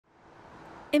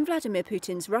In Vladimir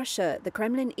Putin's Russia, the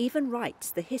Kremlin even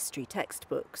writes the history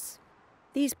textbooks.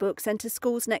 These books enter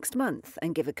schools next month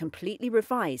and give a completely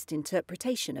revised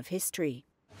interpretation of history.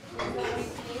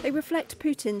 They reflect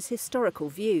Putin's historical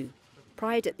view,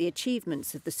 pride at the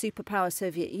achievements of the superpower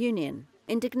Soviet Union,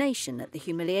 indignation at the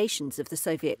humiliations of the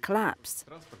Soviet collapse,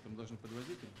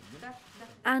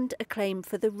 and a claim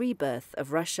for the rebirth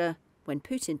of Russia when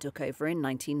Putin took over in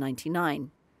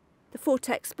 1999. The 4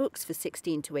 textbooks for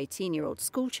 16 to 18-year-old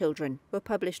schoolchildren were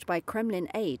published by Kremlin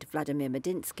aide Vladimir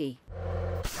Medinsky.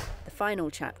 The final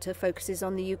chapter focuses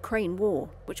on the Ukraine war,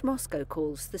 which Moscow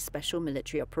calls the special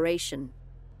military operation.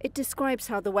 It describes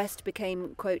how the West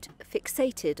became, quote,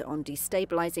 fixated on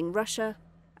destabilizing Russia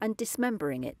and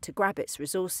dismembering it to grab its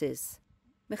resources.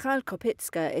 Mikhail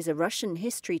Kopytska is a Russian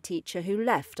history teacher who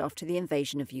left after the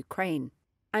invasion of Ukraine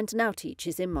and now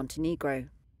teaches in Montenegro.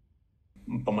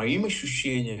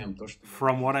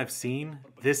 From what I've seen,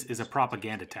 this is a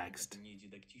propaganda text.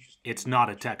 It's not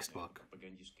a textbook,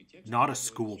 not a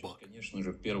school book.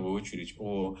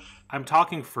 I'm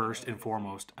talking first and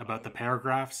foremost about the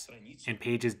paragraphs and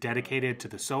pages dedicated to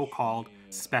the so-called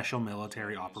special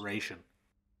military operation.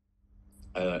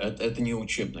 It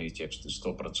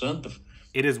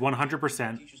is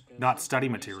 100% not study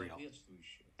material,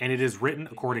 and it is written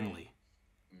accordingly.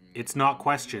 It's not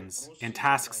questions and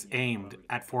tasks aimed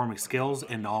at forming skills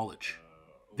and knowledge.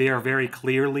 They are very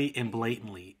clearly and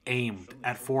blatantly aimed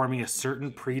at forming a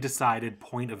certain pre-decided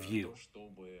point of view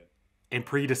and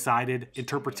pre-decided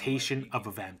interpretation of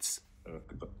events.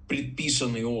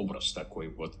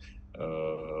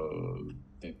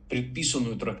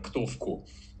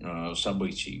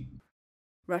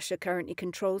 Russia currently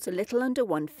controls a little under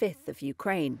 1/5 of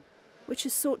Ukraine, which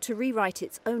has sought to rewrite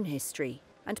its own history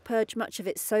and purge much of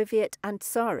its Soviet and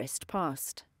Tsarist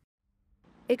past.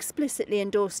 Explicitly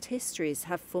endorsed histories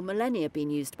have for millennia been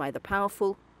used by the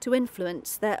powerful to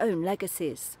influence their own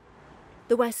legacies.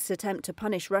 The West's attempt to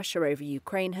punish Russia over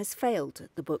Ukraine has failed,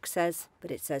 the book says, but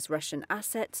it says Russian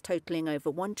assets totaling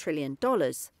over $1 trillion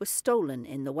were stolen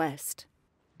in the West.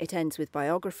 It ends with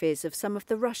biographies of some of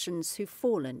the Russians who've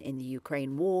fallen in the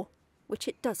Ukraine war, which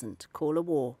it doesn't call a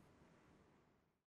war.